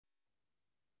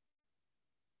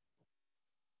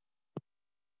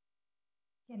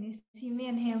Can you see me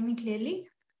and hear me clearly?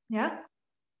 Yeah?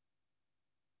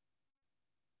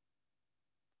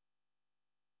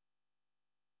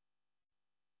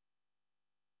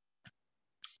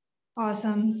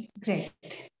 Awesome. Great.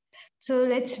 So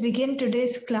let's begin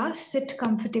today's class. Sit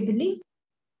comfortably.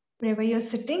 Wherever you're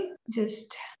sitting,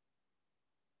 just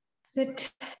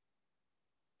sit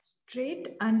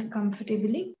straight and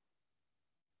comfortably.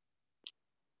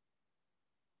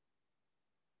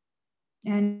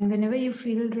 And whenever you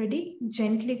feel ready,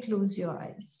 gently close your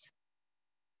eyes.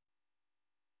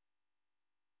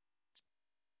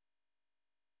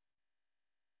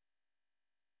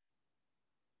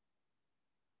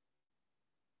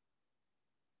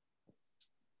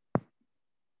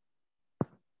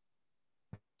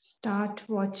 Start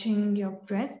watching your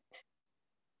breath,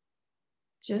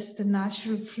 just the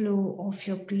natural flow of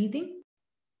your breathing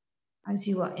as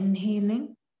you are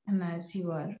inhaling and as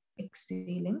you are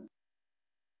exhaling.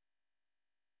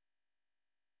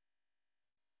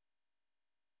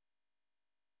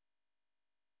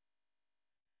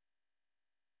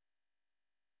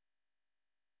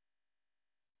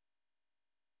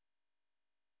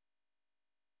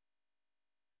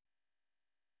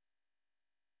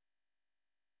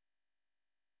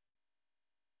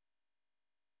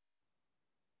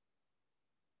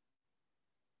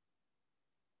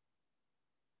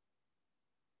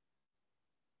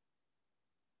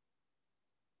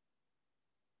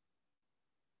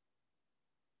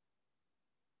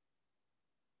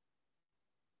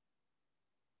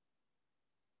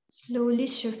 Slowly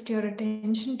shift your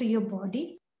attention to your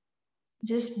body.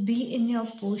 Just be in your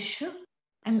posture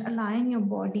and align your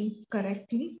body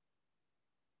correctly.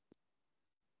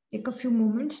 Take a few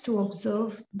moments to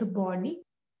observe the body.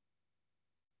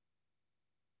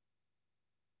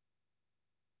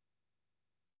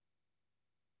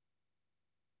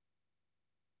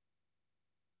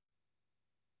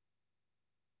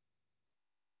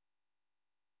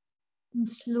 And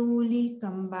slowly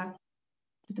come back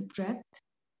to the breath.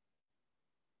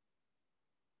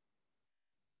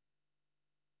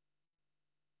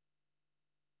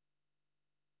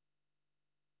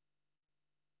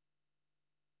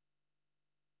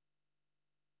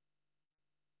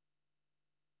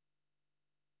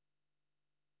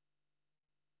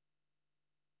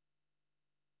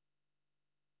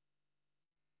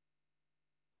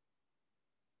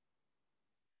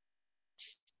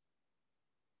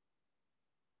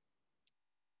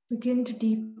 Begin to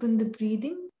deepen the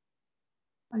breathing.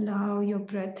 Allow your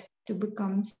breath to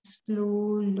become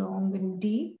slow, long, and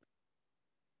deep.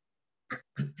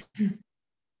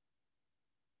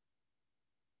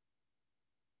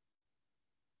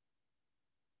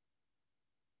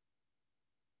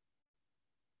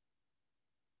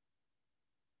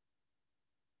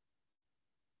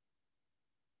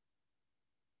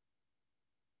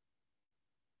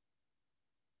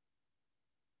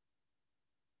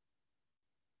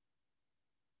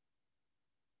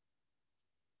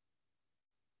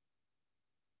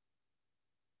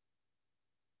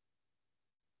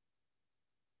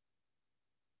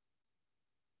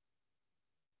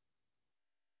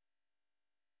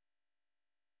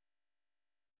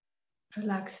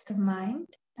 Relax the mind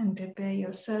and prepare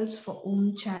yourselves for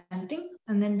Om chanting,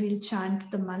 and then we'll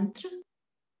chant the mantra.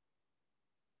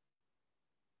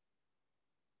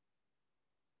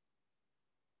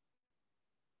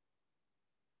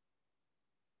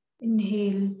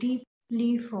 Inhale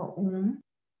deeply for Om.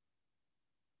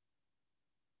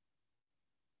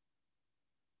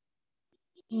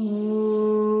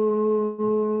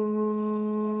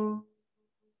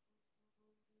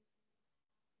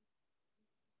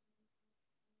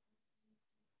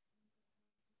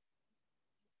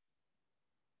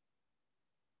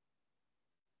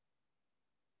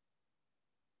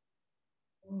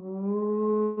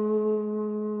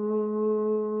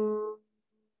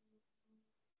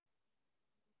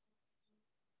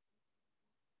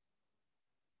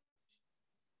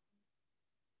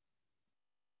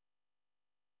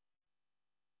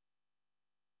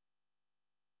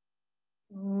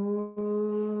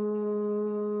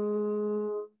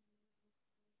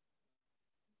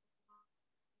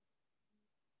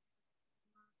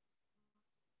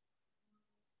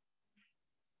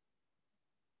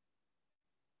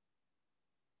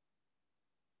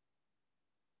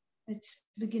 Let's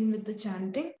begin with the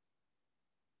chanting.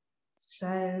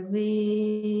 Sarve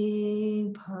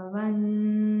bhavantu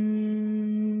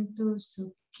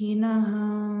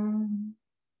sukhinah.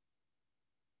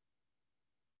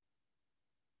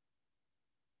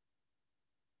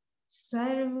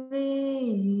 Sarve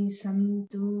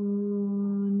santu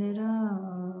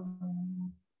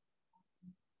niramantu.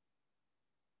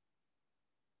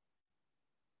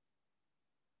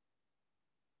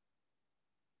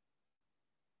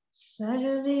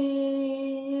 सर्वे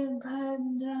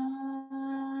भद्राणि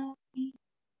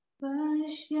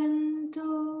पश्यन्तु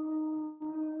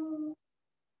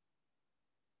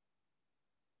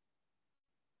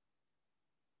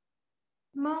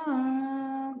मा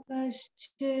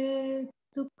कश्चित्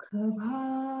दुःखभाग्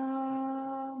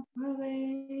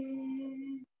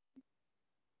भवेत्।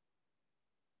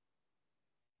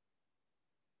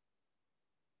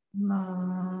 मा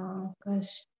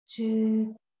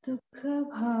कश्चित्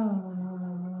दुःखभाग्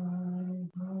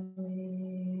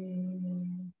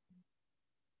भवेत्।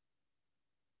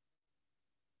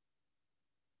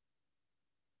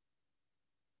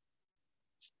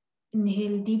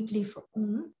 Inhale deeply for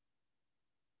Om.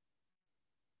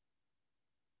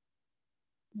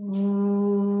 Om.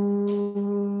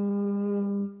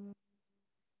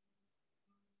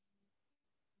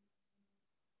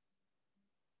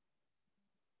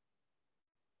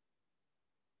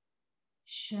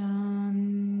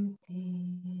 Shanti.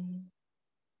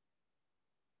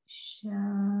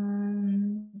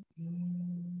 Shanti.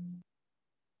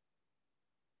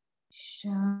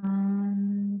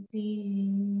 Shanti.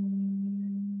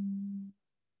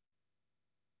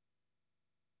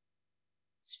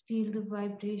 Feel the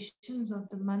vibrations of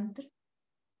the mantra.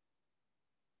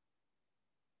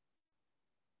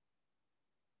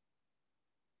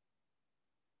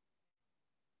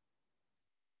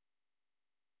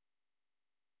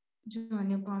 Join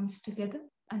your palms together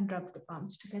and rub the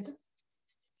palms together.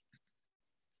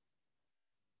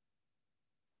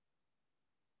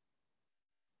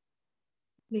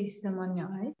 Place them on your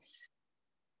eyes.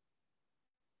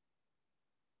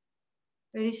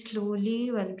 Very slowly,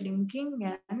 while blinking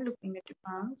and looking at your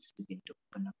palms, begin to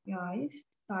open up your eyes.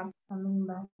 Start coming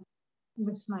back to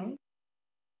the smile.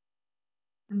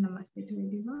 And namaste to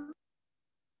everyone.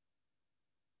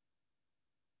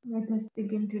 Let us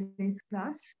begin today's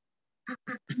class.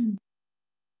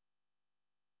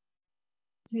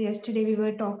 So yesterday we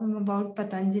were talking about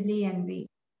Patanjali and we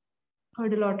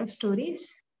heard a lot of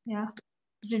stories. Yeah.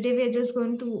 Today we are just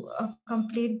going to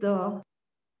complete the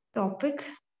topic,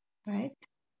 right?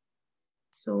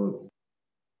 So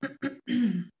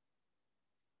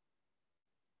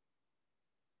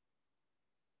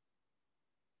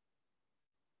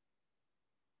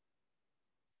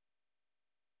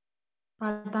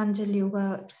Patanjali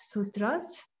Yoga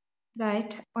Sutras,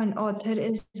 right? One author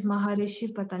is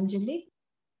Maharishi Patanjali.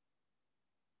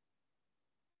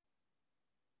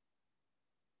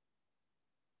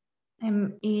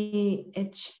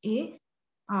 Maharishi,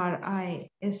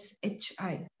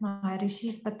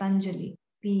 Maharishi Patanjali,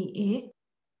 Patanjali.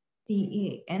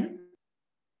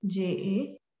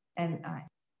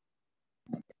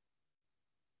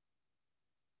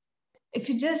 If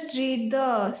you just read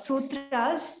the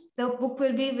sutras, the book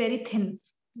will be very thin,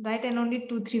 right? And only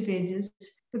 2-3 pages.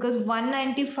 Because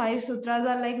 195 sutras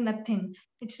are like nothing.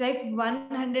 It's like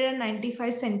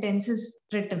 195 sentences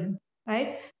written,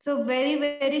 right? So very,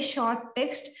 very short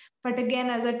text. But again,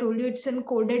 as I told you, it's in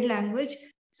coded language.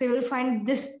 So you will find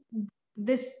this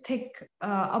thick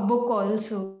a book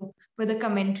also with a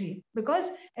commentary, because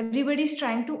everybody's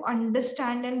trying to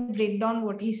understand and break down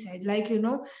what he said. Like,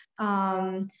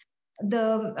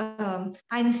 the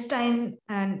Einstein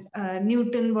and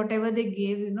Newton, whatever they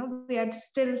gave, we are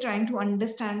still trying to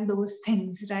understand those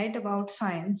things, right, about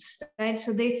science, right?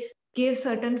 So they gave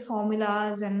certain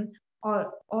formulas and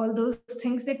all those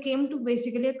things. They came to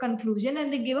basically a conclusion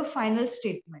and they gave a final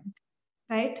statement,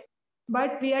 right?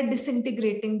 But we are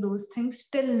disintegrating those things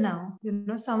till now.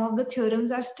 Some of the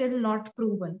theorems are still not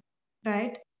proven,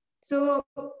 right? So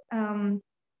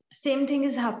same thing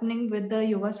is happening with the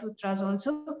Yoga Sutras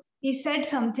also. He said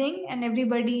something and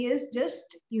everybody is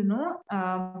just,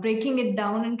 breaking it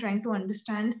down and trying to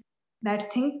understand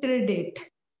that thing till date,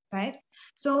 right?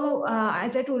 So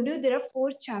as I told you, there are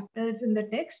 4 chapters in the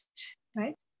text,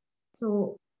 right?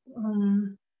 So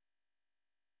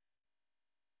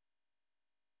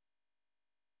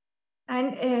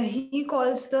and he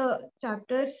calls the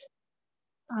chapters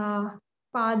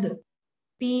Pada,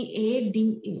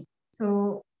 Pada.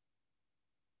 So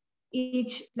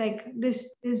each, like,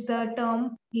 this is the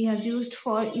term he has used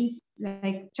for each,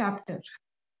 like, chapter,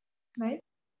 right?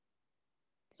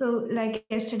 So like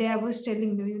yesterday I was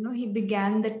telling you, he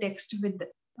began the text with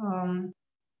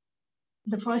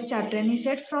the first chapter and he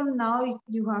said, from now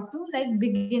you have to like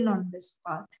begin on this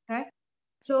path, right?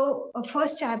 So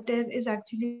first chapter is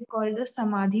actually called the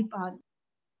Samadhi path.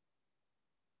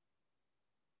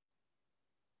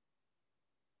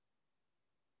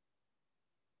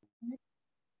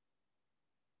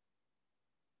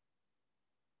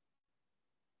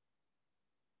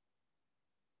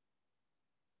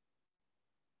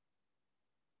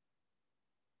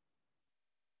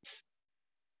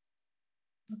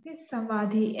 Okay,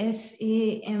 Samadhi,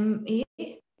 Samadhi,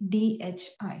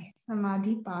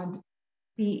 Samadhi Pad,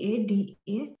 Pada,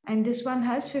 and this one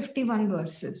has 51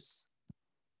 verses.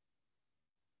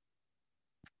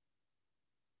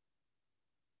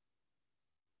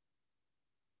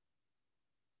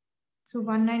 So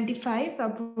 195 are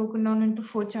broken down into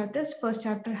 4 chapters. First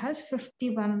chapter has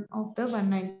 51 of the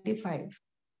 195.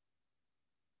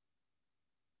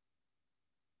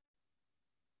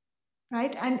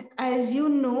 Right, and as you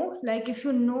know, like if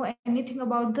you know anything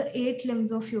about the 8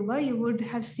 limbs of yoga, you would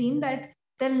have seen that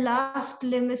the last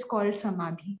limb is called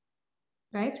samadhi,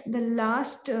 right? The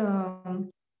last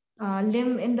limb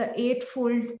in the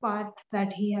eightfold path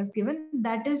that he has given,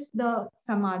 that is the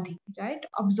samadhi, right?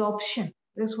 Absorption.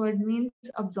 This word means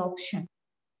absorption,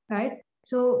 right?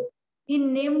 So he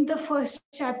named the first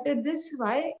chapter this.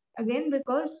 Why? Again,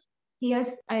 because he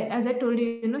has, as I told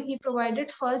you, he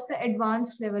provided first the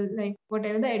advanced level, like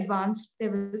whatever the advanced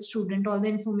level student, all the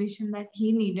information that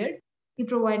he needed, he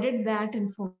provided that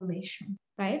information,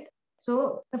 right?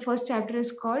 So the first chapter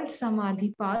is called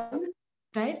Samadhi Path,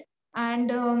 right?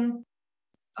 And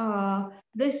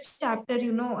this chapter,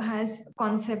 has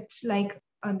concepts like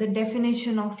the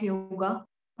definition of yoga,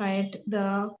 right?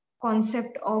 The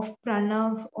concept of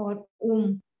pranav or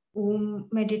om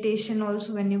meditation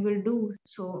also when you will do.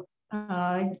 So,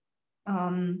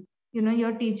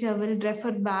 your teacher will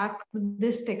refer back to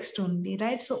this text only,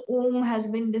 right? So, om has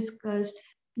been discussed.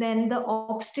 Then the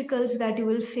obstacles that you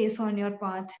will face on your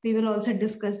path, we will also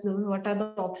discuss those. What are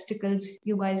the obstacles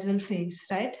you guys will face,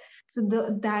 right? So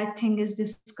that thing is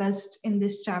discussed in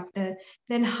this chapter.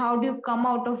 Then how do you come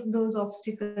out of those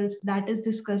obstacles? That is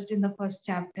discussed in the first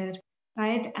chapter,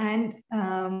 right? And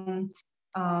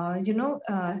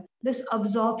this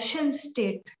absorption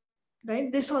state, right?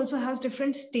 This also has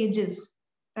different stages,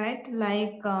 right?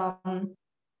 Like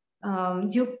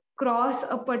you cross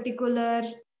a particular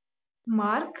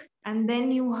mark and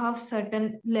then you have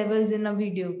certain levels in a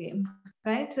video game,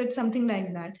 right? So it's something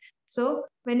like that. So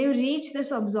when you reach this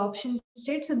absorption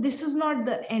state, so this is not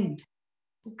the end,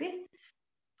 okay?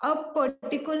 A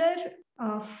particular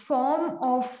form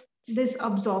of this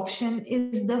absorption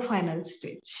is the final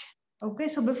stage, okay?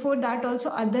 So before that also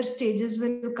other stages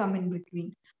will come in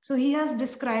between. So he has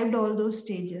described all those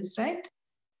stages, right?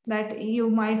 That you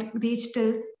might reach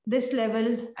till this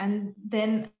level and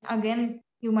then again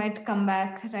you might come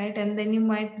back, right? And then you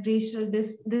might reach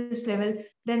this level,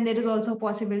 then there is also a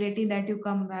possibility that you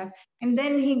come back, and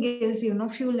then he gives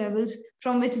few levels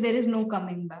from which there is no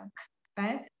coming back,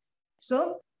 right?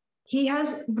 So he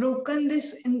has broken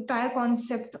this entire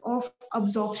concept of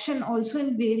absorption also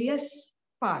in various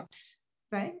parts,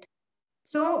 right?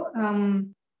 So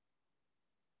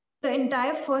the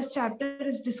entire first chapter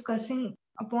is discussing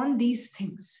upon these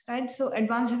things, right? So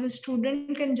advanced level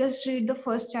student can just read the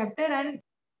first chapter and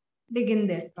begin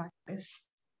their practice,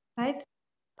 right?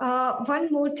 One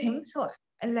more thing. So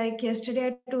like yesterday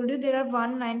I told you there are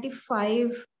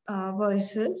 195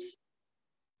 verses.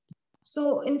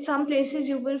 So in some places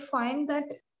you will find that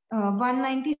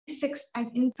 196,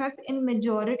 in fact, in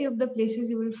majority of the places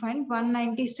you will find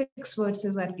 196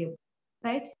 verses are given,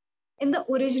 right? In the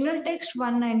original text,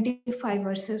 195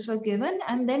 verses were given,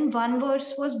 and then one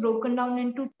verse was broken down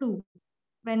into two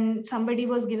when somebody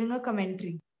was giving a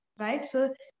commentary, right?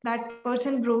 So that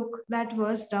person broke that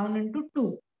verse down into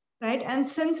two, right? And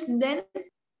since then,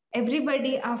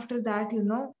 everybody after that,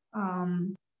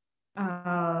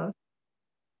 uh,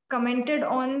 commented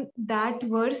on that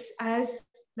verse as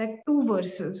like two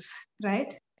verses,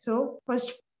 right? So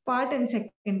first part and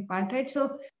second part, right?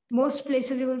 So most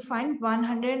places you will find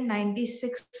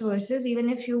 196 verses. Even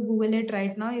if you Google it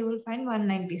right now, you will find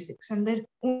 196. And the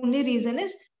only reason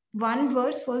is one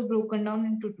verse was broken down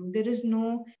into two. There is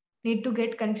no need to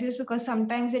get confused because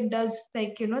sometimes it does,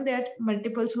 like, there are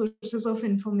multiple sources of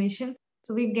information.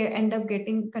 So we end up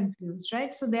getting confused,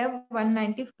 right? So there are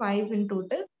 195 in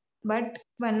total, but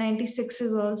 196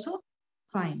 is also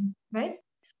fine, right?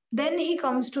 Then he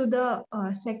comes to the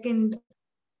second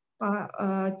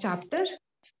chapter.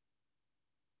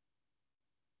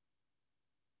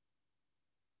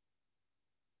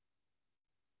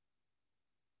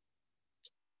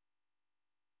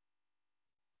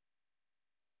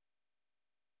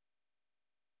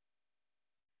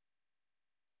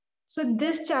 So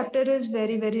this chapter is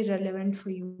very, very relevant for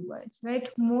you guys, right?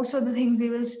 Most of the things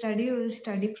you will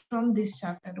study from this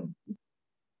chapter only,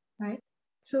 right?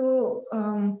 So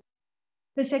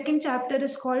the second chapter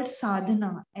is called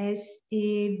Sadhana,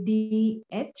 Sadhana,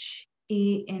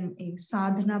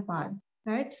 Sadhana path,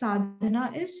 right?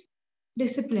 Sadhana is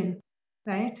discipline,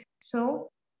 right? So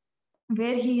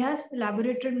where he has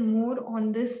elaborated more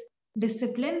on this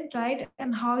discipline, right?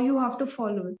 And how you have to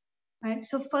follow it, right?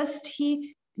 So first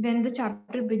when the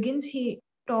chapter begins, he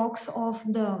talks of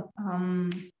the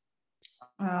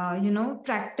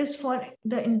practice for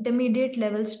the intermediate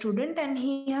level student, and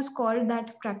he has called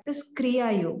that practice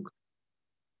Kriya Yoga.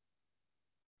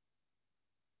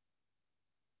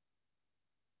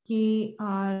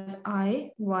 Kriya,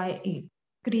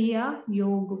 Kriya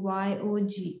Yoga,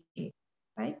 Yoga,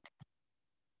 right?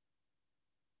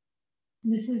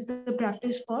 This is the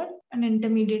practice for an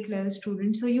intermediate level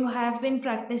student. So you have been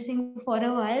practicing for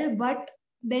a while, but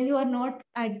then you are not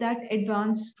at that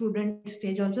advanced student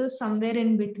stage, also somewhere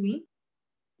in between,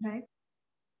 right?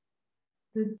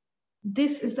 So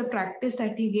this is the practice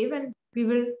that he gave, and we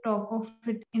will talk of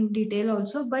it in detail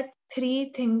also. But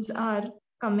three things are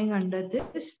coming under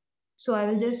this. So I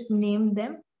will just name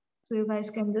them. So you guys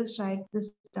can just write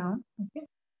this down. Okay.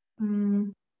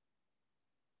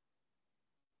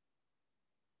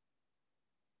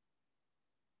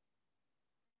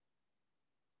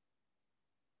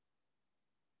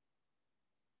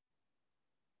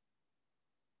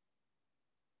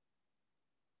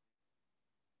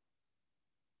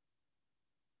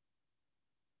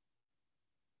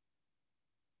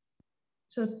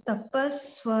 So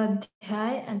tapas,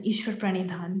 swadhyay, and Ishwar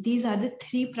pranidhan. These are the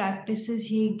three practices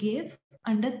he gave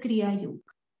under Kriya Yoga.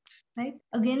 Right?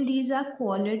 Again, these are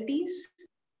qualities,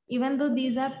 even though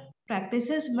these are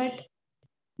practices, but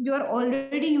you have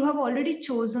already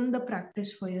chosen the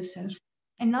practice for yourself.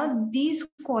 And now these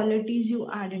qualities you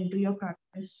add into your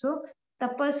practice. So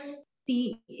tapas,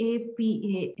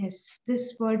 Tapas.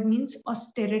 This word means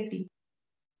austerity.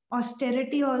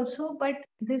 Austerity also, but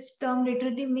this term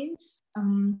literally means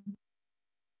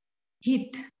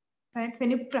heat, right?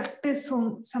 When you practice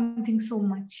something so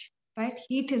much, right?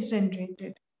 Heat is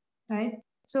generated, right?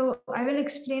 So I will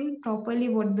explain properly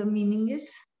what the meaning is,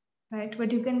 right?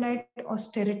 But you can write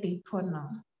austerity for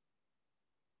now.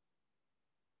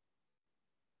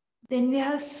 Then we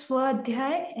have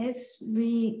Swadhyay,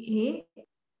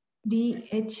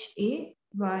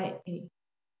 Svadhyay.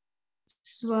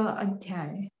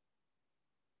 Swadhyay.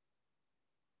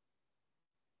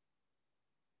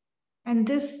 And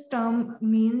this term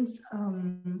means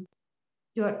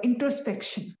your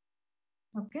introspection.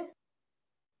 Okay?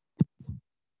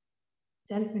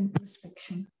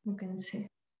 Self-introspection, you can say.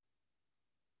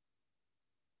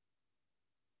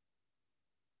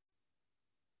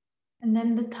 And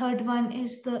then the third one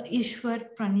is the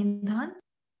Ishwar Pranidhan,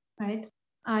 right?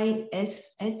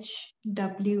 Ishwar.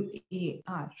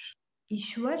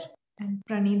 Ishwar and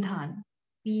Pranidhan.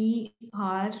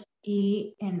 Pranidhan.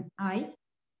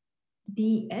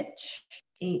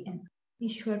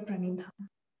 Ishwar Pranidhan.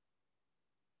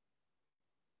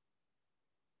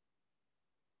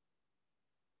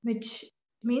 Which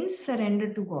means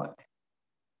surrender to God.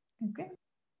 Okay.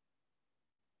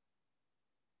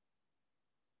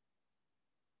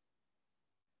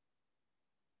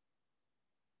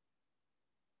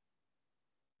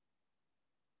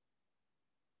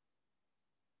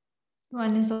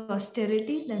 One is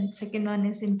austerity, then second one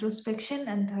is introspection,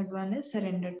 and third one is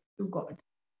surrender to God.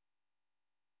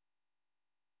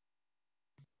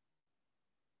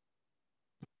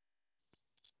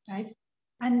 Right?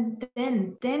 And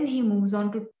then he moves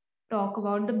on to talk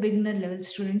about the beginner level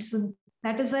students. So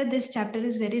that is why this chapter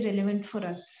is very relevant for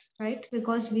us, right?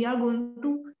 Because we are going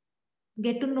to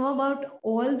get to know about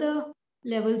all the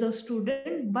levels of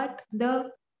student, but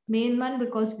the main one,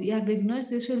 because we are beginners,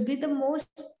 this will be the most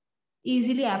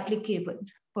easily applicable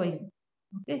for you.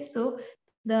 Okay, so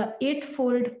the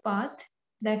eightfold path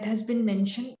that has been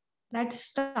mentioned, that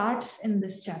starts in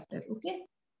this chapter. Okay.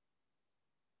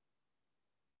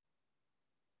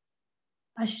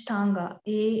 Ashtanga,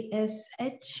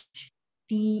 Ashtanga.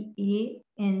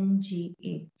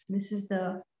 So this is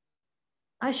the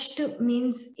Asht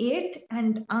means eight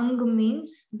and Ang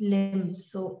means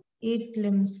limbs. So 8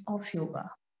 limbs of yoga.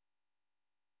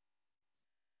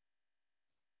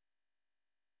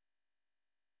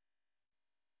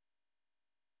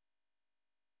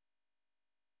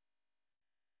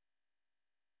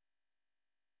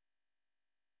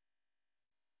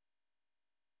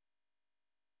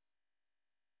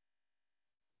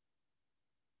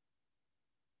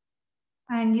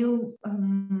 And you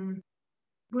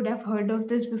would have heard of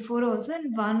this before also.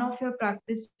 And one of your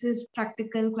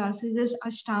practical classes is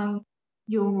Ashtanga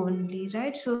yoga only,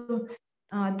 right? So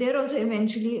there also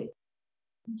eventually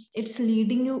it's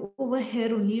leading you over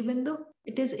here only, even though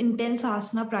it is intense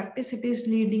asana practice, it is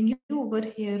leading you over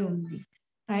here only,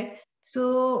 right?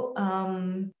 So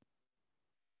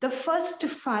the first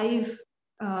 5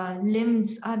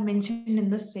 limbs are mentioned in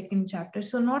the second chapter.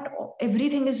 So not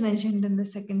everything is mentioned in the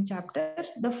second chapter.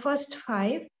 The first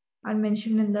 5 are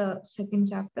mentioned in the second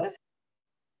chapter.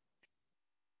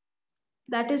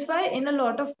 That is why in a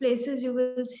lot of places you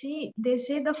will see they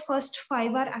say the first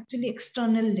 5 are actually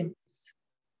external limbs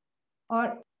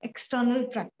or external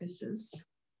practices.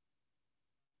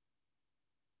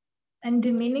 And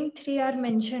the remaining 3 are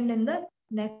mentioned in the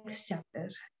next chapter.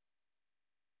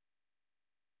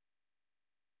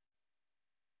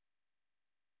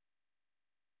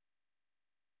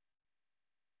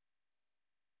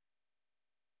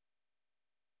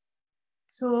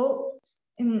 So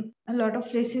in a lot of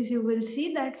places you will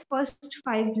see that first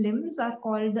 5 limbs are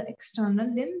called the external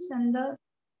limbs and the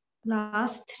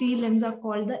last 3 limbs are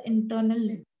called the internal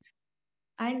limbs.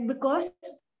 And because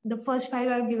the first 5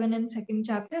 are given in second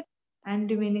chapter and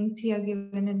remaining 3 are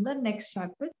given in the next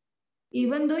chapter,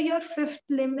 even though your 5th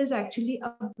limb is actually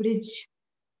a bridge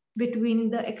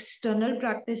between the external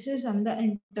practices and the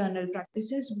internal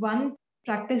practices, one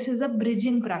practice is a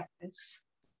bridging practice,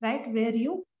 right? Where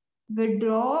you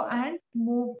withdraw and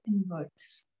move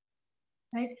inwards,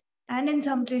 right? And in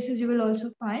some places you will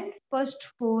also find first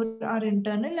 4 are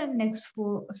internal and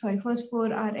first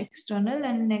 4 are external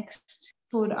and next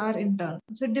 4 are internal.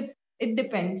 So it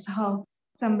depends how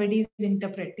somebody is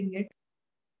interpreting it,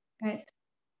 right?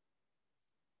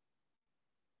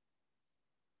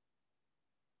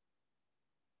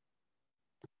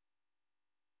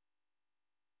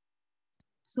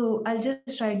 So I'll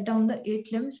just write down the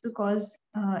 8 limbs because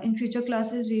in future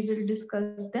classes we will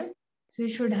discuss them. So you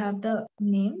should have the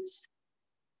names.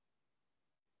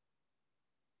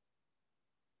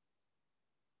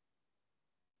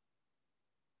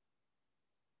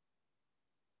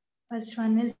 First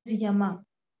one is Yama,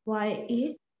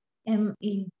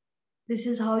 Y-A-M-A. This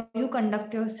is how you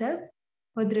conduct yourself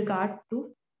with regard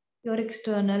to your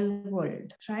external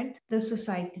world, right? The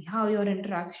society, how your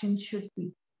interaction should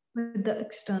be with the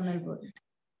external world.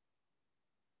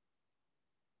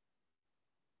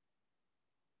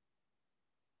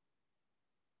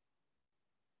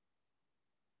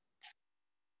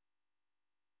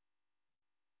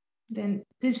 Then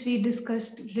this we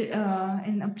discussed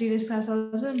in a previous class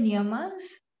also,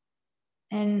 niyamas,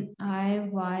 N-I-Y-A-M-A.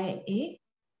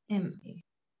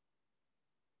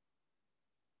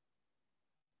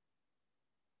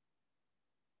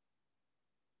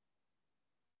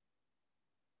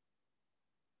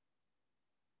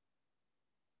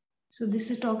 So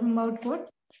this is talking about what?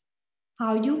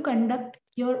 How you conduct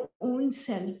your own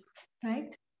self,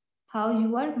 right? How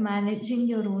you are managing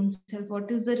your own self.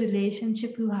 What is the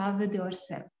relationship you have with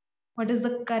yourself? What is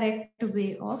the correct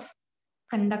way of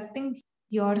conducting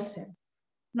yourself,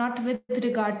 not with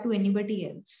regard to anybody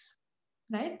else,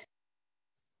 right?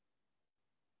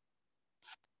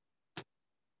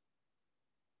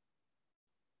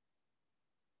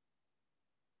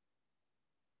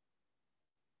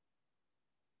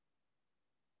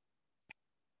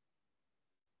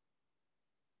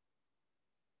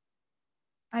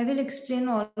 I will explain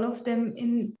all of them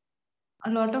in a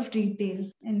lot of detail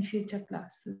in future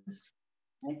classes.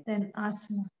 Right? Then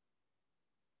asana.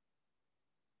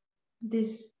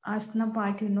 This asana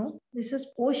part, this is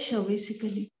posture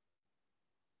basically.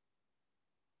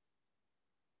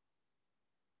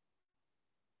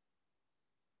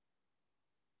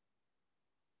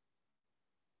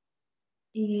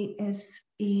 A-S-A-N-A.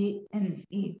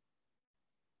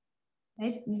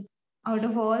 Right? Out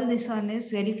of all, this one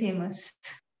is very famous.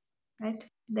 Right?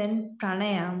 Then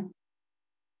pranayam.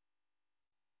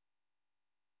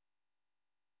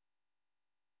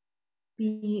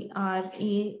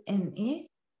 P-R-A-N-A-Y-A-M-A.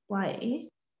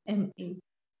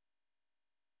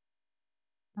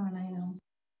 Pranayam.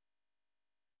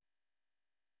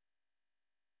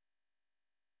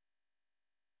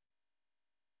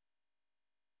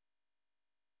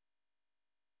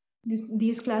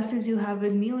 These classes you have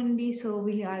with me only, so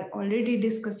we are already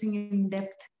discussing in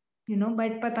depth,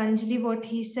 but Patanjali, what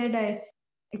he said, I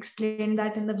explained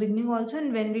that in the beginning also,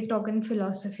 and when we talk in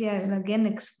philosophy, I will again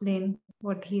explain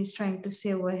what he is trying to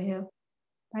say over here.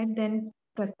 Right, then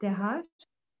Pratyahar.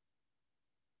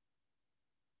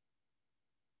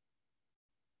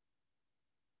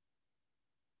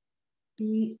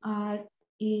 Pratyahar.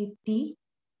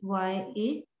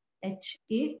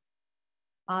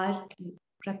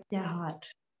 Pratyahar.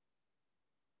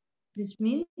 This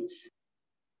means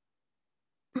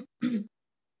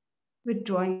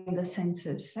withdrawing the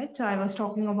senses, right? So I was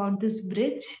talking about this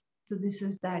bridge. So this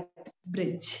is that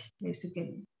bridge,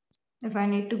 basically. If I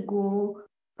need to go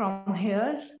from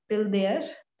here till there,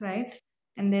 right?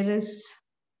 And there is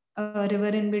a river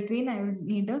in between, I would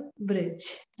need a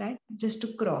bridge, right? Just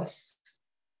to cross,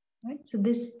 right? So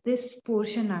this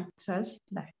portion acts as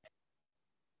that.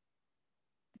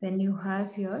 Then you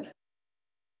have your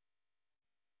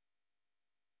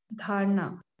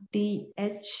dharna,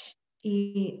 DHARANE.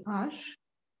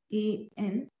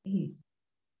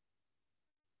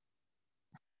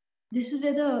 This is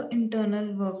where the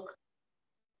internal work,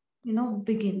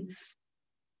 begins.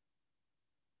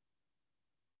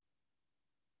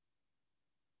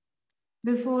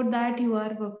 Before that, you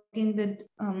are working with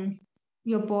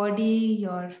your body,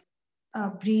 your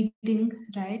breathing,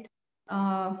 right?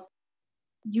 Uh,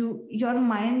 your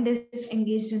mind is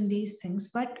engaged in these things,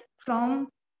 but from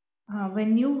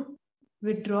when you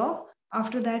withdraw,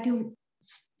 after that you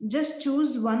just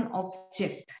choose one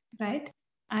object, right?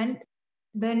 And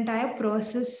the entire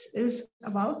process is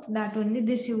about that only.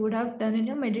 This you would have done in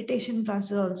your meditation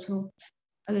classes also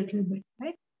a little bit,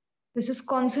 right? This is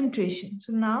concentration.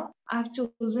 So now I've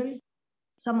chosen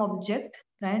some object,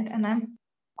 right? And I'm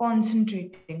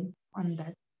concentrating on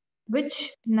that,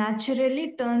 which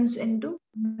naturally turns into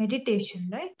meditation,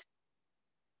 right?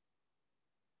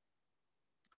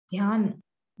 Dhyan,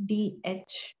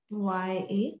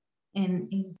 DHYANE.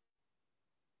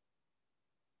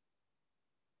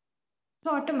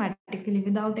 So automatically,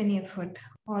 without any effort,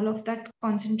 all of that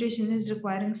concentration is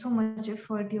requiring so much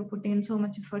effort. You're putting in so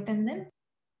much effort, and then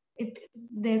it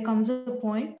there comes a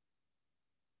point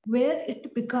where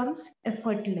it becomes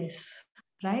effortless,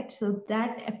 right? So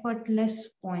that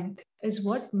effortless point is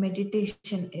what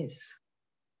meditation is.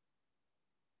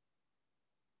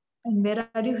 And where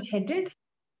are you headed?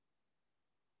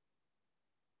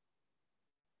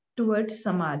 Towards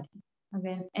samadhi.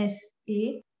 Again,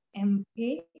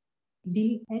 SAMADHI.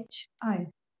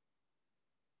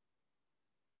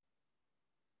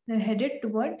 They're headed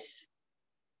towards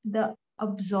the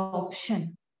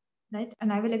absorption, right?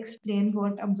 And I will explain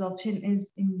what absorption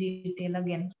is in detail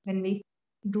again when we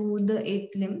do the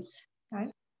 8 limbs,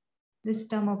 right? This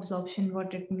term absorption,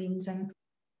 what it means, and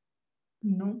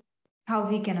how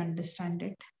we can understand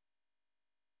it.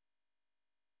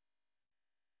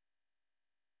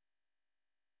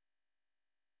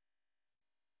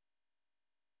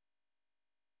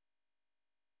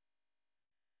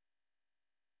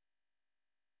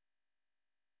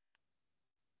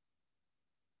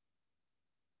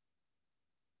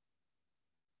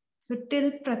 So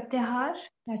till pratyahar,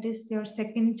 that is your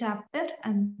second chapter,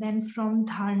 and then from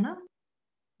dharna,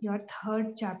 your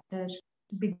third chapter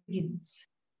begins,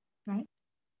 right?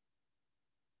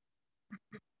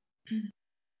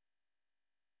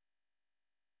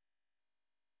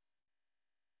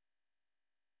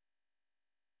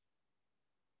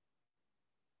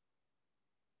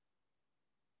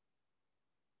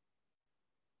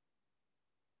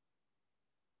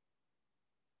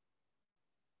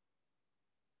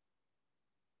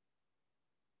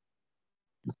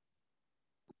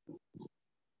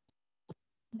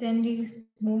 Then we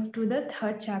move to the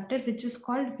third chapter, which is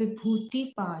called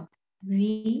Vibhuti Pad.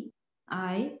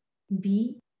 VIBHOOTI.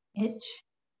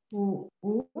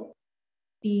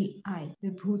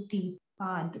 Vibhuti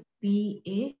Pad.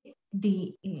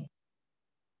 PADA.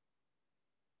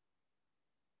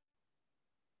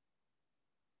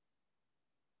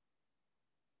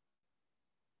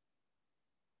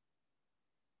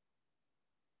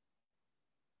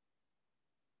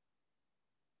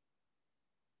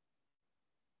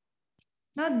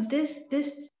 Now this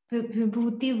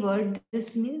Vibhuti word,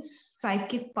 this means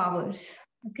psychic powers.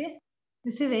 Okay,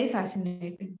 this is very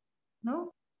fascinating.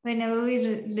 No, whenever we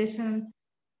listen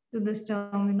to this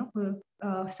term,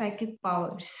 psychic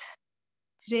powers,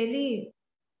 it's really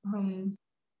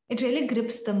it really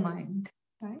grips the mind,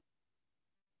 right?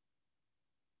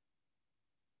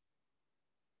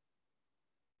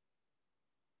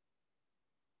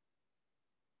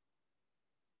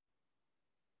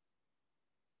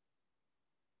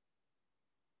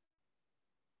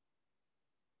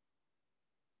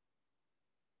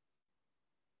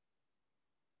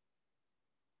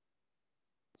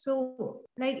 So,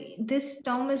 like this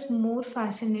term is more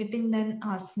fascinating than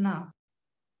asana,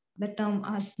 the term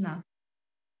asana.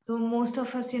 So most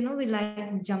of us, we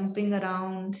like jumping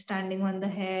around, standing on the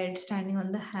head, standing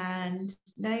on the hands,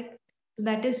 right?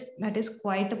 That is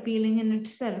quite appealing in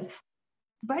itself.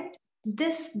 But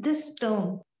this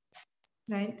term,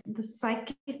 right, the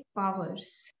psychic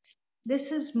powers,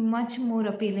 this is much more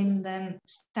appealing than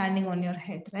standing on your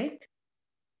head, right?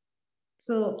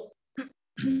 So,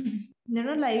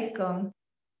 like uh,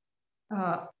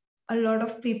 a lot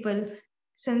of people,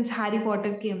 since Harry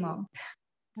Potter came out,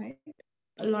 right?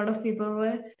 A lot of people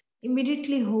were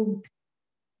immediately hooked,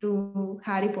 to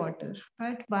Harry Potter,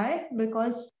 right? Why?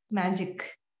 Because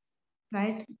magic,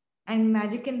 right? And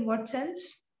magic in what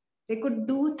sense? They could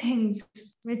do things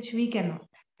which we cannot.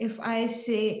 If I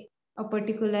say a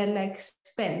particular like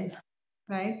spell,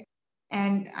 right?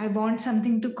 And I want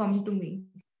something to come to me,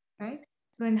 right?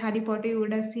 So in Harry Potter, you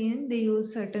would have seen they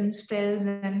use certain spells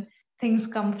and things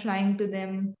come flying to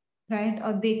them, right?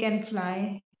 Or they can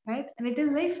fly, right? And it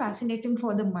is very fascinating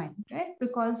for the mind, right?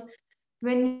 Because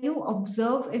when you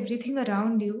observe everything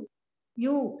around you,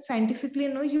 you scientifically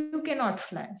know you cannot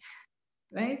fly,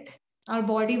 right? Our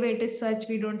body weight is such,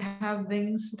 we don't have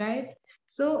wings, right?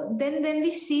 So then when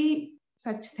we see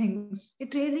such things,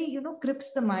 it really,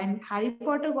 grips the mind. Harry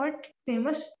Potter got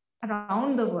famous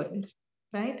around the world,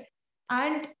 right?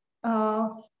 And uh,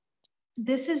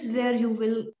 this is where you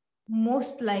will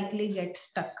most likely get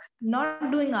stuck,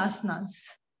 not doing asanas,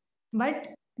 but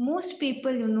most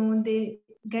people, they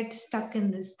get stuck in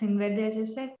this thing where they're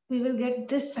just like, we will get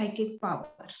this psychic power,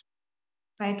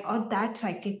 right? Or that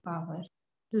psychic power.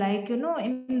 Like,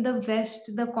 in the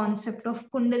West, the concept of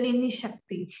Kundalini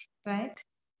Shakti, right?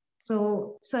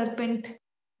 So, serpent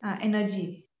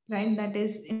energy, right? That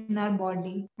is in our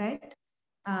body, right?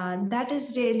 That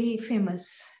is really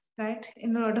famous, right?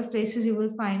 In a lot of places, you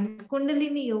will find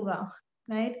Kundalini Yoga,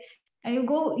 right? And you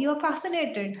go, you're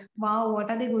fascinated. Wow, what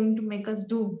are they going to make us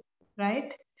do,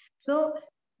 right? So,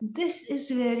 this is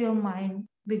where your mind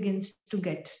begins to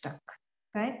get stuck,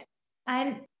 right?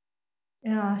 And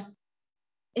uh,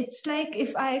 it's like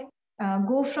if I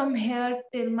go from here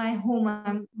till my home,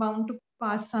 I'm bound to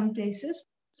pass some places.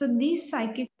 So these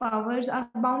psychic powers are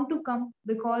bound to come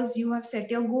because you have set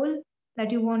your goal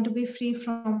that you want to be free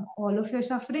from all of your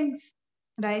sufferings,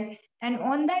 right? And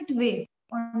on that way,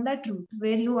 on that route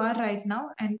where you are right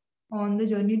now and on the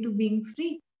journey to being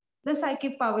free, the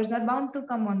psychic powers are bound to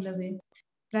come on the way,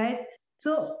 right?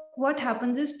 So what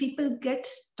happens is people get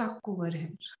stuck over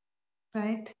here,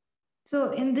 right?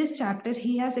 So, in this chapter,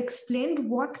 he has explained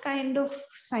what kind of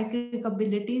psychic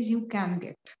abilities you can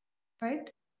get, right?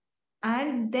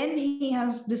 And then he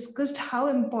has discussed how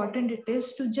important it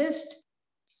is to just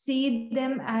see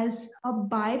them as a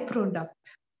byproduct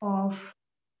of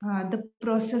the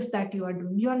process that you are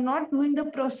doing. You are not doing the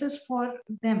process for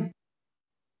them,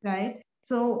 right?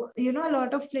 So, a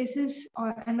lot of places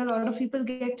and a lot of people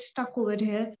get stuck over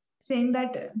here saying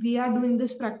that we are doing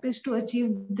this practice to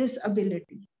achieve this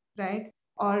ability, right?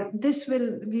 Or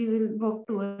we will work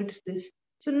towards this.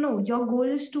 So, no, your goal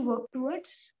is to work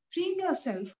towards freeing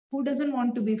yourself. Who doesn't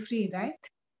want to be free, right?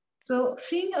 So,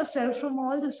 freeing yourself from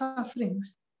all the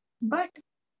sufferings. But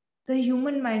the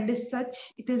human mind is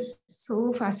such, it is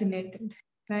so fascinated,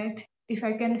 right? If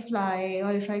I can fly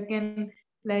or if I can,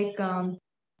 like, um,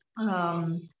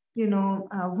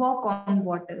 walk on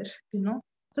water,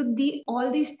 so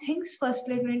all these things, first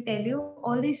let me tell you,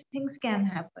 all these things can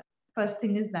happen. First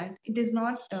thing is that it is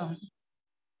not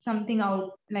something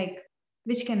out like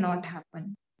which cannot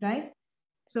happen, right?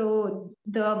 So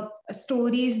the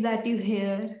stories that you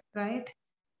hear, right,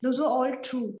 those were all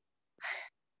true,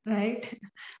 right?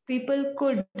 People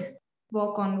could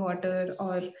walk on water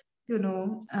or you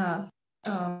know uh,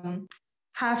 um,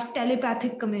 have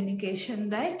telepathic communication,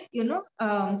 right?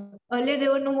 Earlier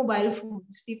there were no mobile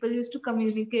phones, people used to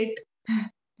communicate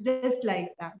just like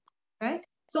that, right?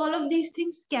 So all of these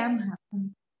things can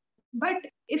happen, but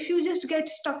if you just get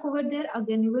stuck over there,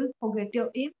 again you will forget your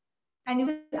aim and you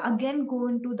will again go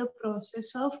into the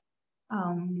process of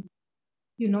um,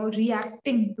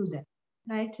 reacting to them,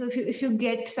 right? So if you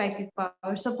get psychic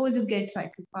power, suppose you get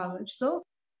psychic power, so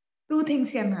two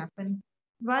things can happen.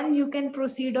 One, you can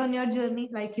proceed on your journey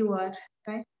like you are,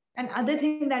 right? And other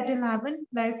thing that will happen,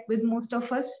 like with most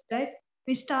of us, right,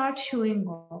 we start showing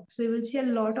off. So you will see a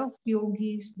lot of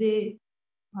yogis, they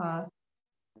uh,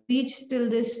 reach till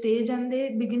this stage and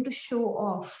they begin to show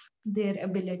off their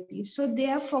abilities, so they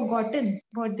have forgotten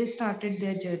what they started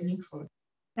their journey for,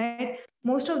 right?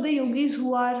 Most of the yogis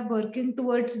who are working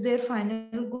towards their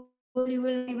final goal, you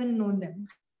will not even know them,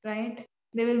 right?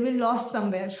 They will be lost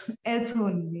somewhere else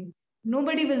only.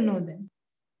 Nobody will know them.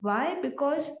 Why?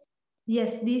 Because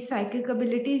yes, these psychic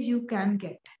abilities you can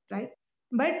get, right?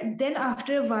 But then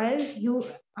after a while,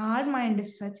 our mind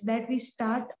is such that we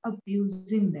start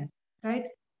abusing them, right?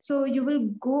 So you will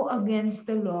go against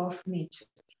the law of nature,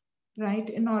 right?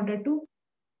 In order to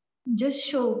just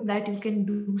show that you can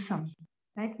do something,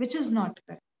 right? Which is not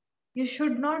correct. You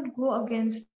should not go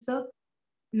against the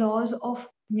laws of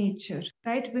nature,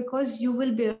 right? Because you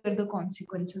will bear the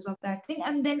consequences of that thing.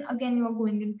 And then again, you are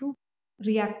going into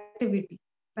reactivity,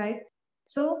 right?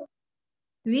 So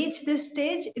reach this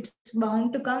stage, it's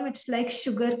bound to come. It's like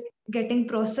sugar getting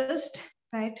processed,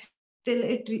 right? till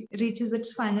it reaches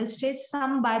its final stage,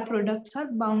 some byproducts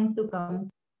are bound to come.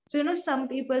 So, some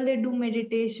people, they do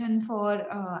meditation for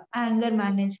anger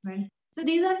management. So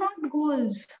these are not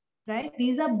goals, right?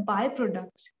 These are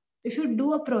byproducts. If you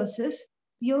do a process,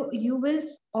 you will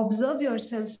observe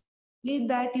yourself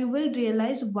that you will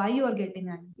realize why you are getting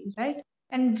angry, right?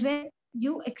 And when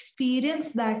you experience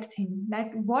that thing,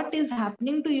 that what is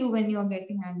happening to you when you are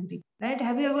getting angry, right?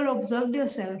 Have you ever observed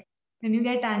yourself when you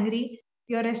get angry?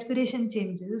 Your respiration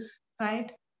changes,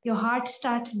 right? Your heart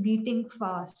starts beating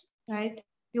fast, right?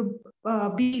 Your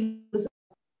BP goes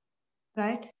up,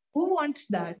 right? Who wants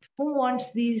that? Who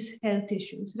wants these health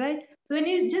issues, right? So when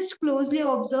you just closely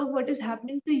observe what is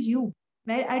happening to you,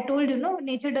 right? I told you, no,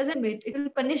 nature doesn't wait; it will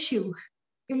punish you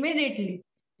immediately.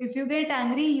 If you get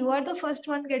angry, you are the first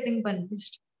one getting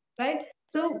punished, right?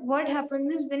 So what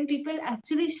happens is when people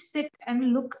actually sit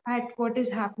and look at what is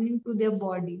happening to their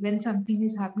body when something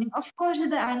is happening, of course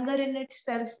the anger in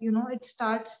itself, it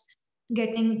starts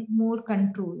getting more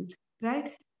controlled,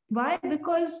 right? Why?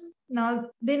 Because now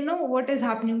they know what is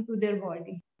happening to their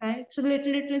body, right? So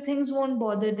little things won't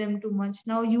bother them too much.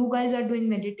 Now you guys are doing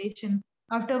meditation.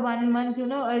 After 1 month,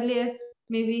 earlier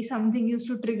maybe something used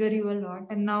to trigger you a lot,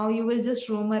 and now you will just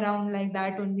roam around like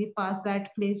that, only pass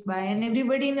that place by, and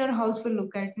everybody in your house will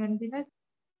look at you and be like,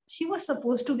 she was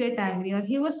supposed to get angry, or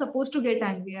he was supposed to get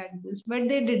angry at this, but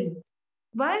they didn't.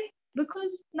 Why?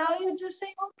 Because now you're just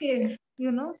saying, okay,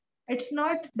 it's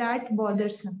not that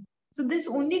bothersome. So this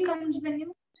only comes when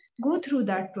you go through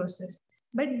that process.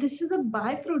 But this is a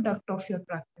byproduct of your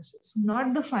practices,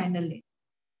 not the final aim,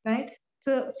 right?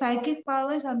 So psychic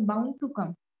powers are bound to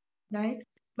come, right?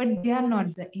 But they are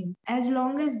not the aim. As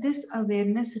long as this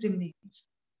awareness remains,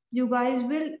 you guys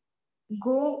will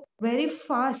go very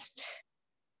fast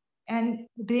and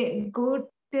go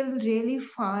till really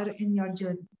far in your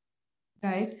journey,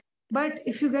 right? But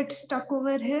if you get stuck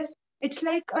over here, it's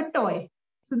like a toy.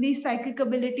 So these psychic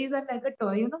abilities are like a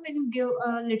toy. When you give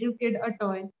a little kid a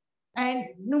toy, and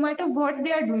no matter what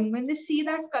they are doing, when they see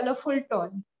that colorful toy,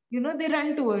 they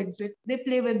run towards it, they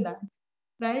play with that,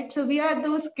 right? So we are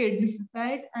those kids,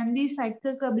 right? And these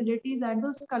psychic abilities are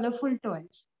those colorful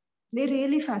toys. They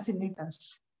really fascinate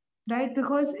us, right?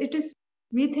 Because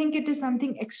we think it is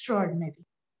something extraordinary,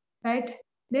 right?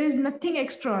 There is nothing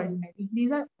extraordinary.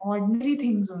 These are ordinary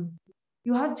things only.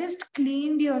 You have just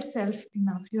cleaned yourself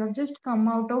enough. You have just come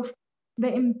out of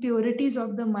the impurities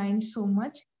of the mind so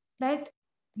much that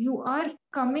you are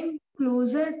coming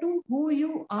closer to who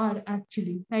you are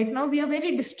actually. Right now, we are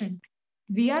very distant.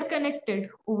 We are connected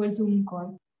over Zoom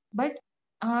call, but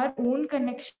our own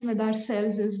connection with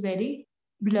ourselves is very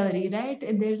blurry, right?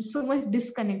 And there's so much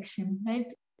disconnection,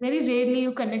 right? Very rarely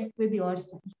you connect with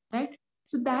yourself, right?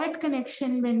 So that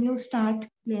connection, when you start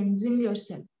cleansing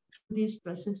yourself through these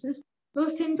processes,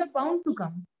 those things are bound to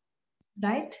come,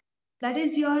 right? That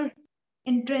is your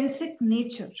intrinsic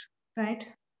nature, right?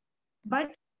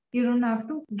 But you don't have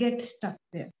to get stuck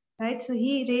there, right? So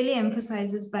he really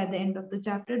emphasizes by the end of the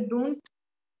chapter, don't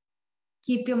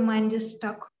keep your mind just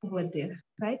stuck over there,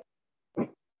 right?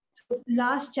 So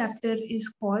last chapter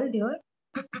is called your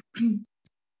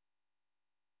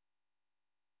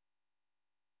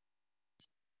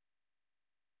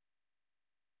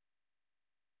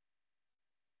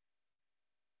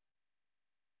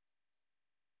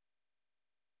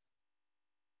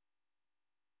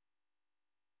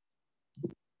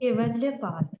Kaivalya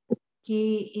path.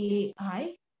 Kaivalya.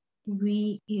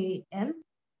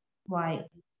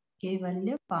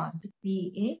 Kaivalya path.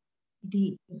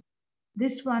 Pad.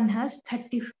 This one has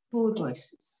 34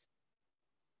 verses.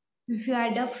 If you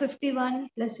add up 51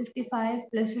 plus 55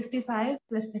 plus 55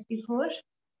 plus 34,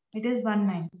 it is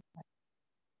 195.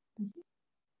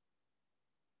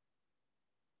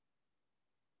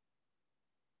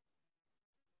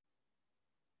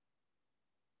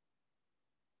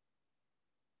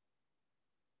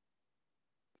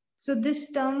 So this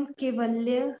term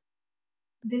Kaivalya,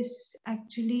 this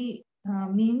actually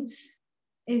means,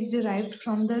 is derived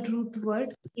from the root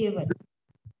word Keval.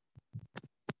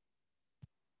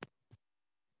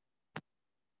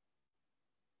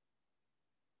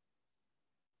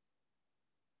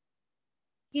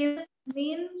 Keval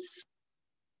means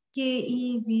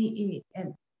Keval.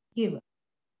 Keval.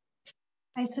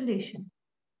 Isolation.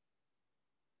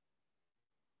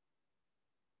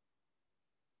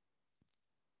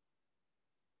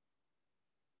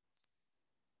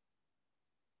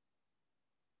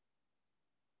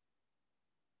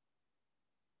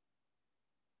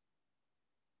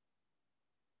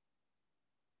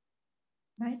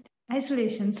 Right?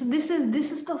 Isolation. So this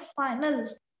is the final.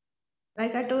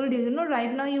 Like I told you,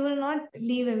 right now you will not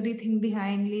leave everything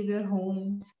behind, leave your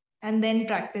homes, and then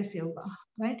practice yoga,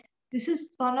 right? This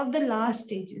is one of the last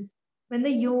stages when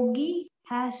the yogi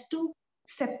has to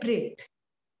separate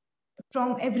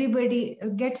from everybody,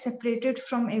 get separated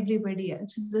from everybody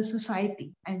else, the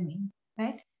society, I mean,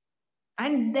 right?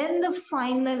 And then the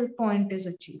final point is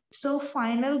achieved. So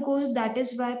final goal, that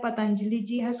is why Patanjali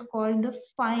ji has called the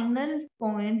final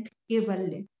point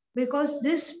Kaivalya, because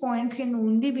this point can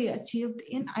only be achieved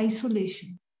in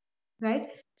isolation, right?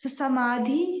 So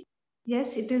samadhi,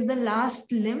 yes, it is the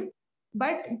last limb,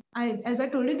 but as I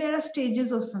told you, there are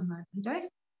stages of samadhi, right?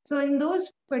 So in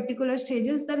those particular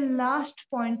stages, the last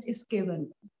point is Kaivalya.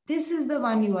 This is the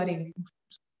one you are aiming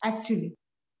for, actually,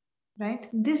 right?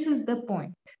 This is the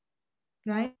point,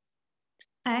 right?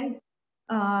 And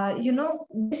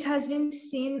this has been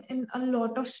seen in a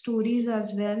lot of stories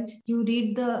as well. You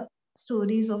read the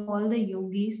stories of all the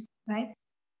yogis, right?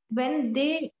 When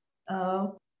they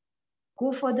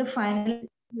go for the final,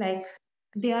 like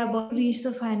they are about to reach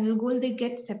the final goal, they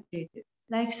get separated.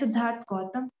 Like Siddharth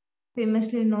Gautam,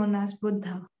 famously known as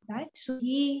Buddha, right? So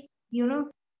he,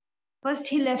 first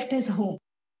he left his home,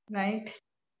 right?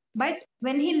 But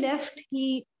when he left,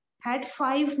 he had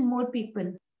five more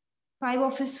people, five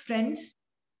of his friends,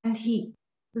 and he.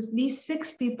 These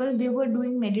six people, they were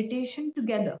doing meditation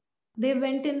together. They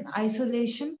went in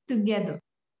isolation together,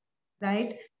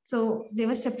 right? So they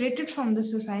were separated from the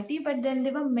society, but then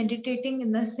they were meditating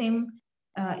in the same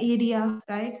area,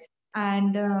 right?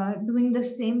 And doing the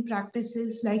same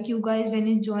practices like you guys when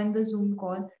you join the Zoom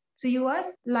call. So you are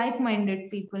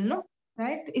like-minded people, no?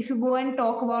 Right? If you go and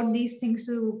talk about these things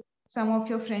to some of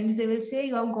your friends, they will say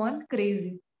you have gone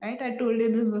crazy, right? I told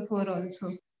you this before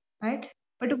also, right?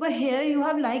 But over here, you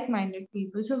have like-minded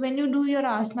people. So when you do your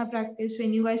asana practice,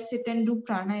 when you guys sit and do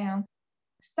pranayama,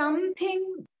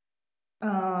 something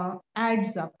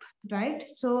adds up, right?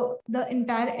 So the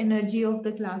entire energy of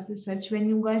the class is such when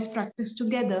you guys practice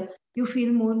together, you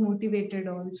feel more motivated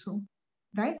also,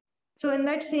 right? So in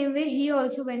that same way, he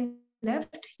also, when he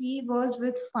left, he was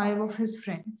with five of his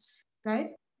friends, right?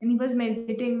 And he was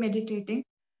meditating,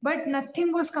 but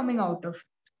nothing was coming out of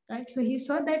it, right? So he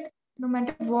saw that no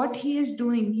matter what he is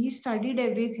doing, he studied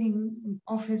everything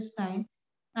of his time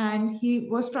and he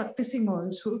was practicing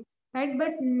also, right?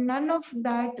 But none of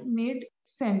that made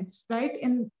sense, right?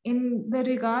 In the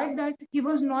regard that he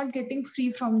was not getting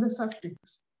free from the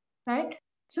sufferings, right?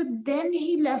 So then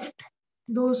he left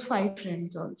those five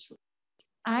friends also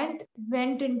and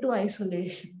went into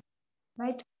isolation,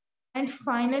 right? And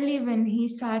finally, when he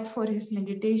sat for his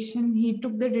meditation, he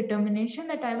took the determination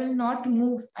that I will not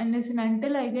move unless and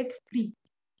until I get free,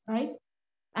 right?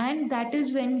 And that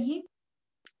is when he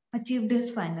achieved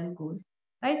his final goal,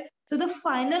 right? So the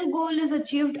final goal is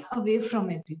achieved away from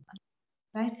everyone,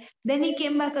 right? Then he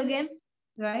came back again,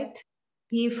 right?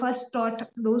 He first taught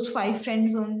those five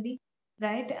friends only,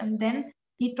 right? And then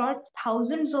he taught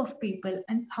thousands of people,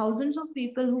 and thousands of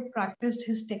people who practiced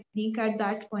his technique at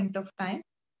that point of time,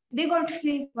 they got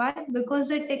free. Why? Because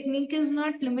the technique is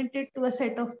not limited to a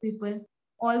set of people.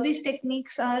 All these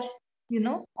techniques are,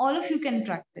 all of you can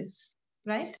practice,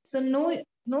 right? So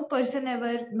no person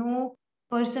ever, no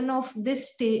person of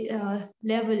this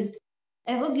level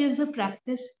ever gives a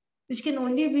practice which can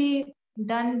only be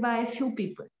done by few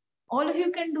people. All of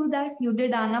you can do that. You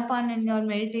did Anapan in your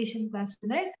meditation class,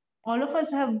 right? All of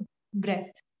us have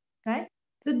breath, right?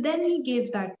 So then he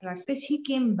gave that practice. He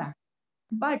came back.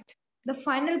 But the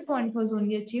final point was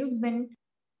only achieved when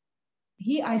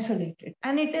he isolated.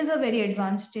 And it is a very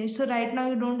advanced stage. So right now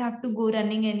you don't have to go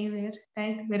running anywhere,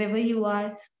 right? Wherever you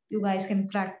are, you guys can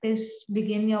practice,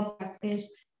 begin your practice,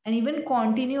 and even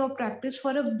continue your practice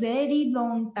for a very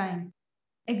long time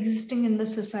existing in the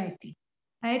society,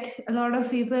 right? A lot of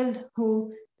people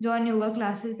who join yoga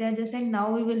classes, they're just saying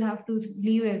now we will have to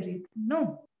leave everything.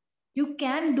 No, you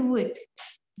can do it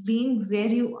being where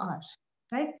you are,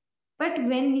 right? But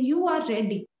when you are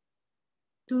ready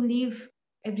to leave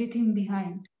everything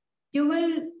behind, you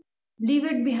will leave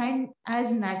it behind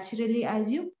as naturally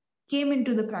as you came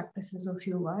into the practices of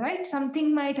yoga, right?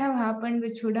 Something might have happened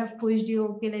which would have pushed you,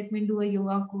 okay, let me do a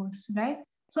yoga course, right?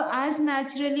 So, as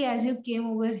naturally as you came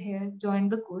over here,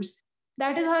 joined the course,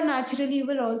 that is how naturally you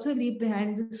will also leave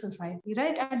behind the society,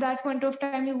 right? At that point of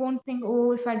time, you won't think,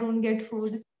 oh, if I don't get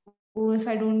food, oh, if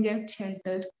I don't get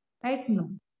shelter, right? No.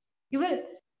 You will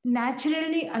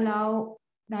naturally allow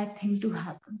that thing to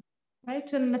happen, right?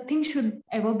 So nothing should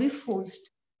ever be forced,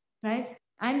 right?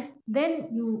 And then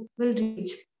you will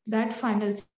reach that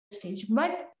final stage.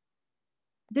 But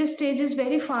this stage is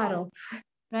very far off,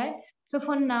 right? So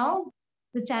for now,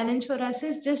 the challenge for us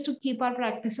is just to keep our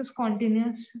practices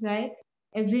continuous, right?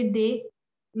 Every day,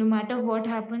 no matter what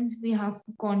happens, we have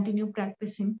to continue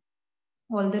practicing.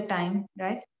 all the time,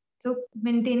 right? So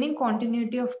maintaining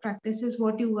continuity of practice is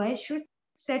what you guys should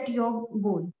set your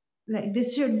goal. Like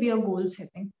this should be a goal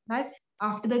setting, right?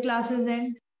 After the classes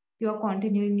end, you are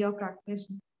continuing your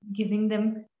practice, giving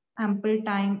them ample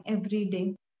time every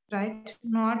day, right?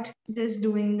 Not just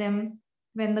doing them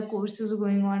when the course is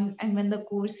going on, and when the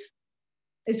course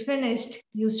is finished,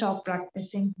 you stop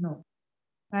practicing. No,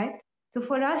 right? So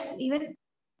for us, even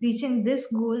reaching this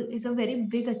goal is a very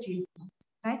big achievement,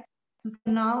 right? So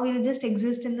for now, we'll just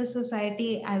exist in the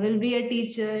society. I will be a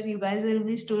teacher, you guys will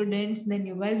be students, then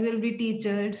you guys will be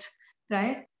teachers,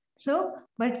 right? So,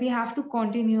 but we have to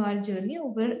continue our journey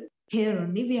over here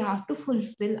only. We have to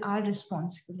fulfill our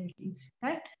responsibilities,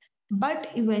 right? But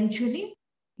eventually,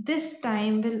 this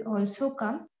time will also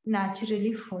come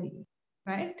naturally for you,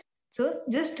 right? So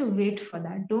just to wait for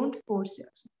that. Don't force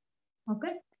yourself.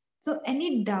 Okay. So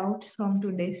any doubts from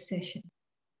today's session?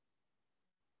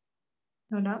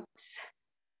 No doubts?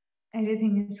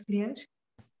 Everything is clear?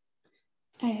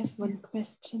 I have one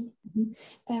question.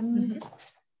 Mm-hmm.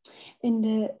 In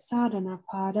the Sadhana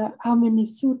Pada, how many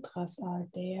sutras are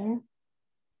there?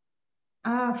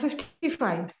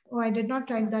 55. Oh, I did not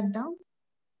write that down.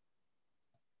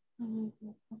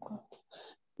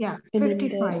 Yeah,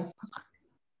 55.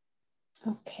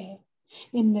 Okay.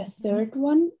 In the third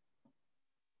one?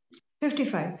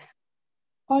 55.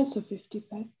 Also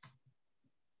 55?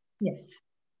 Yes.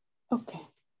 Okay.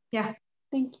 Yeah.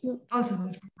 Thank you. Also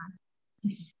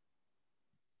 55.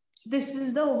 This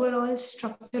is the overall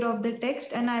structure of the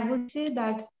text, and I would say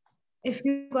that if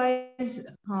you guys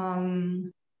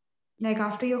like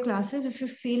after your classes, if you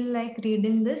feel like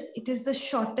reading this, it is the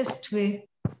shortest way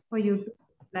for you to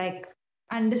like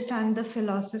understand the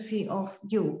philosophy of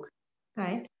yoga,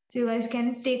 right? So you guys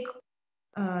can take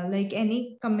like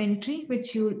any commentary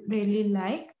which you really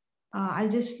like. I'll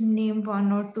just name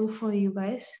one or two for you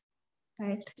guys,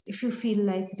 right? If you feel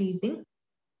like reading.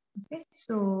 Okay,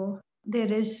 so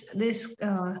there is this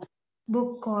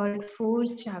book called 4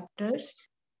 Chapters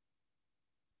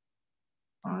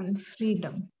on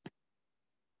Freedom.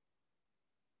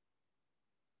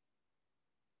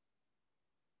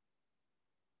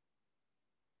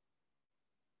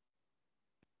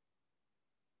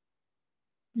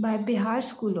 By Bihar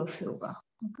School of Yoga.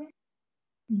 Okay,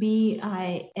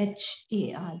 BIHAR,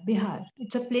 Bihar.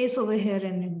 It's a place over here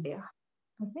in India.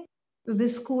 Okay, so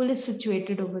this school is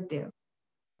situated over there.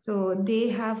 So they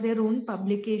have their own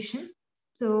publication.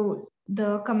 So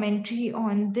the commentary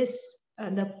on this,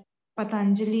 the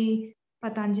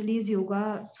Patanjali's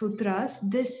Yoga Sutras,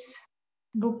 this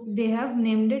book, they have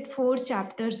named it 4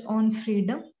 Chapters on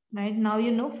Freedom. Right now,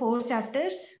 you know 4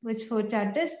 chapters, which 4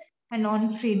 chapters, and on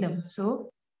freedom.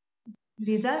 So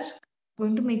these are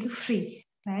going to make you free,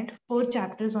 right? 4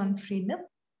 chapters on freedom.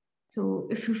 So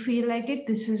if you feel like it,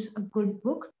 this is a good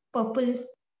book. Purple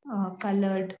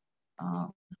colored, uh,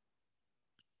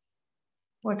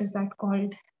 what is that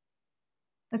called?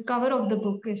 The cover of the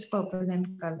book is purple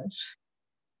in color.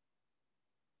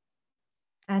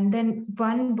 And then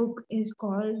one book is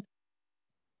called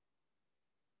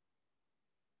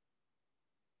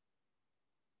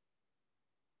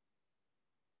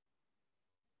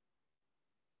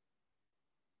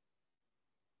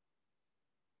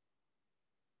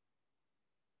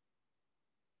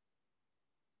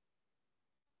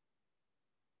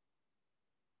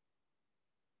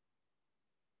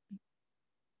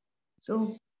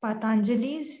so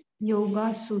Patanjali's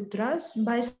Yoga Sutras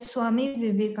by Swami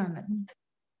Vivekananda.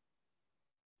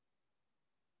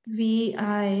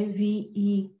 Vivekananda.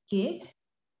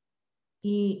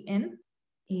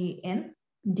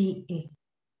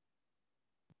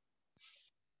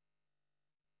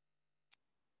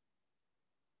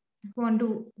 Want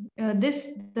to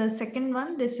the second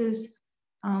one, this is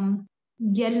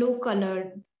yellow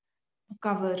colored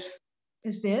cover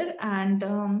is there, and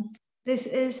this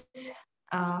is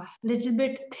a little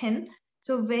bit thin,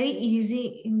 so very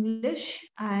easy English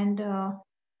and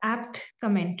apt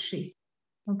commentary.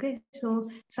 Okay, so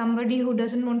somebody who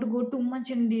doesn't want to go too much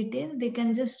in detail, they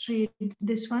can just read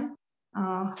this one.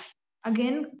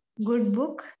 Again, good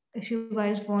book. If you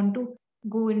guys want to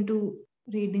go into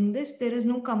reading this, there is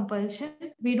no compulsion.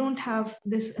 We don't have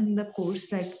this in the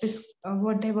course, like this,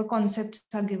 whatever concepts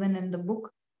are given in the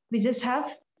book. We just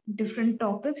have different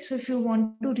topics. So if you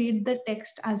want to read the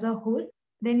text as a whole,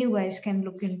 then you guys can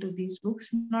look into these books.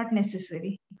 Not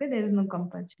necessary. Okay, there is no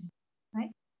compulsion,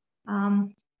 right?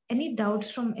 Any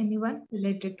doubts from anyone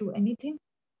related to anything?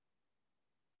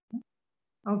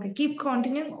 Okay, keep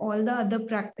continuing all the other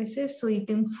practices. So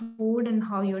eating food and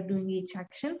how you're doing each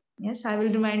action. Yes, I will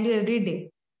remind you every day,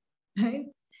 right?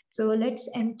 So let's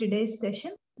end today's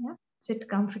session. Yeah. Sit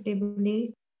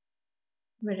comfortably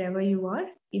wherever you are.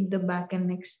 Keep the back and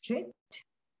neck straight.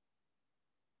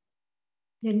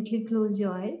 Gently close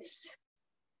your eyes.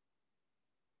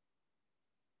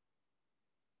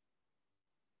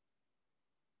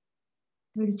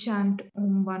 We'll chant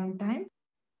Om one time,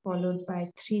 followed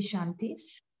by 3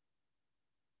 Shantis.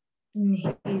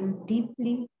 Inhale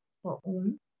deeply for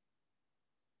Om.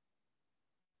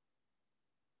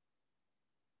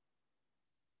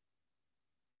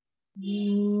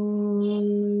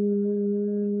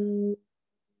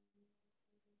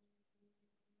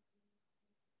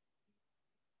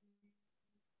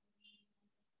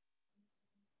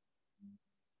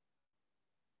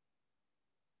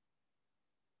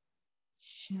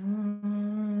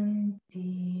 Shanti,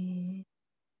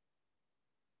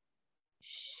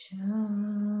 Shanti,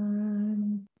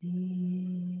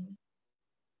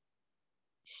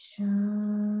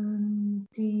 Shanti.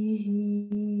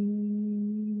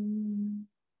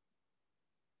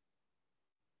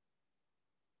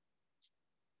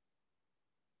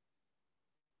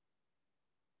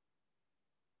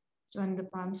 Join the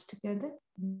palms together.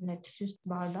 Let's just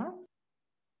bow down.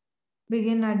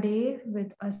 Begin our day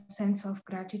with a sense of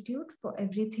gratitude for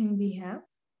everything we have.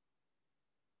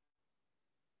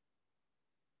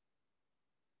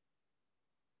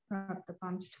 Wrap the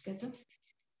palms together.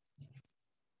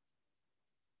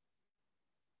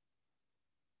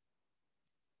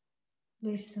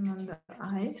 Place them on the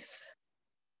eyes.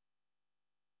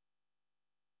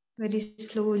 Very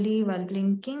slowly, while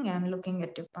blinking and looking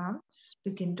at your palms,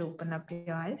 begin to open up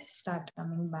your eyes. Start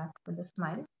coming back with a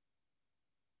smile.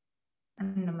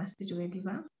 And Namaste to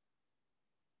everyone.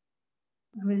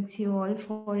 I will see you all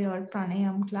for your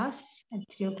pranayam class at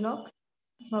 3 o'clock.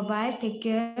 Bye-bye. Take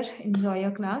care. Enjoy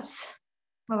your class.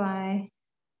 Bye-bye.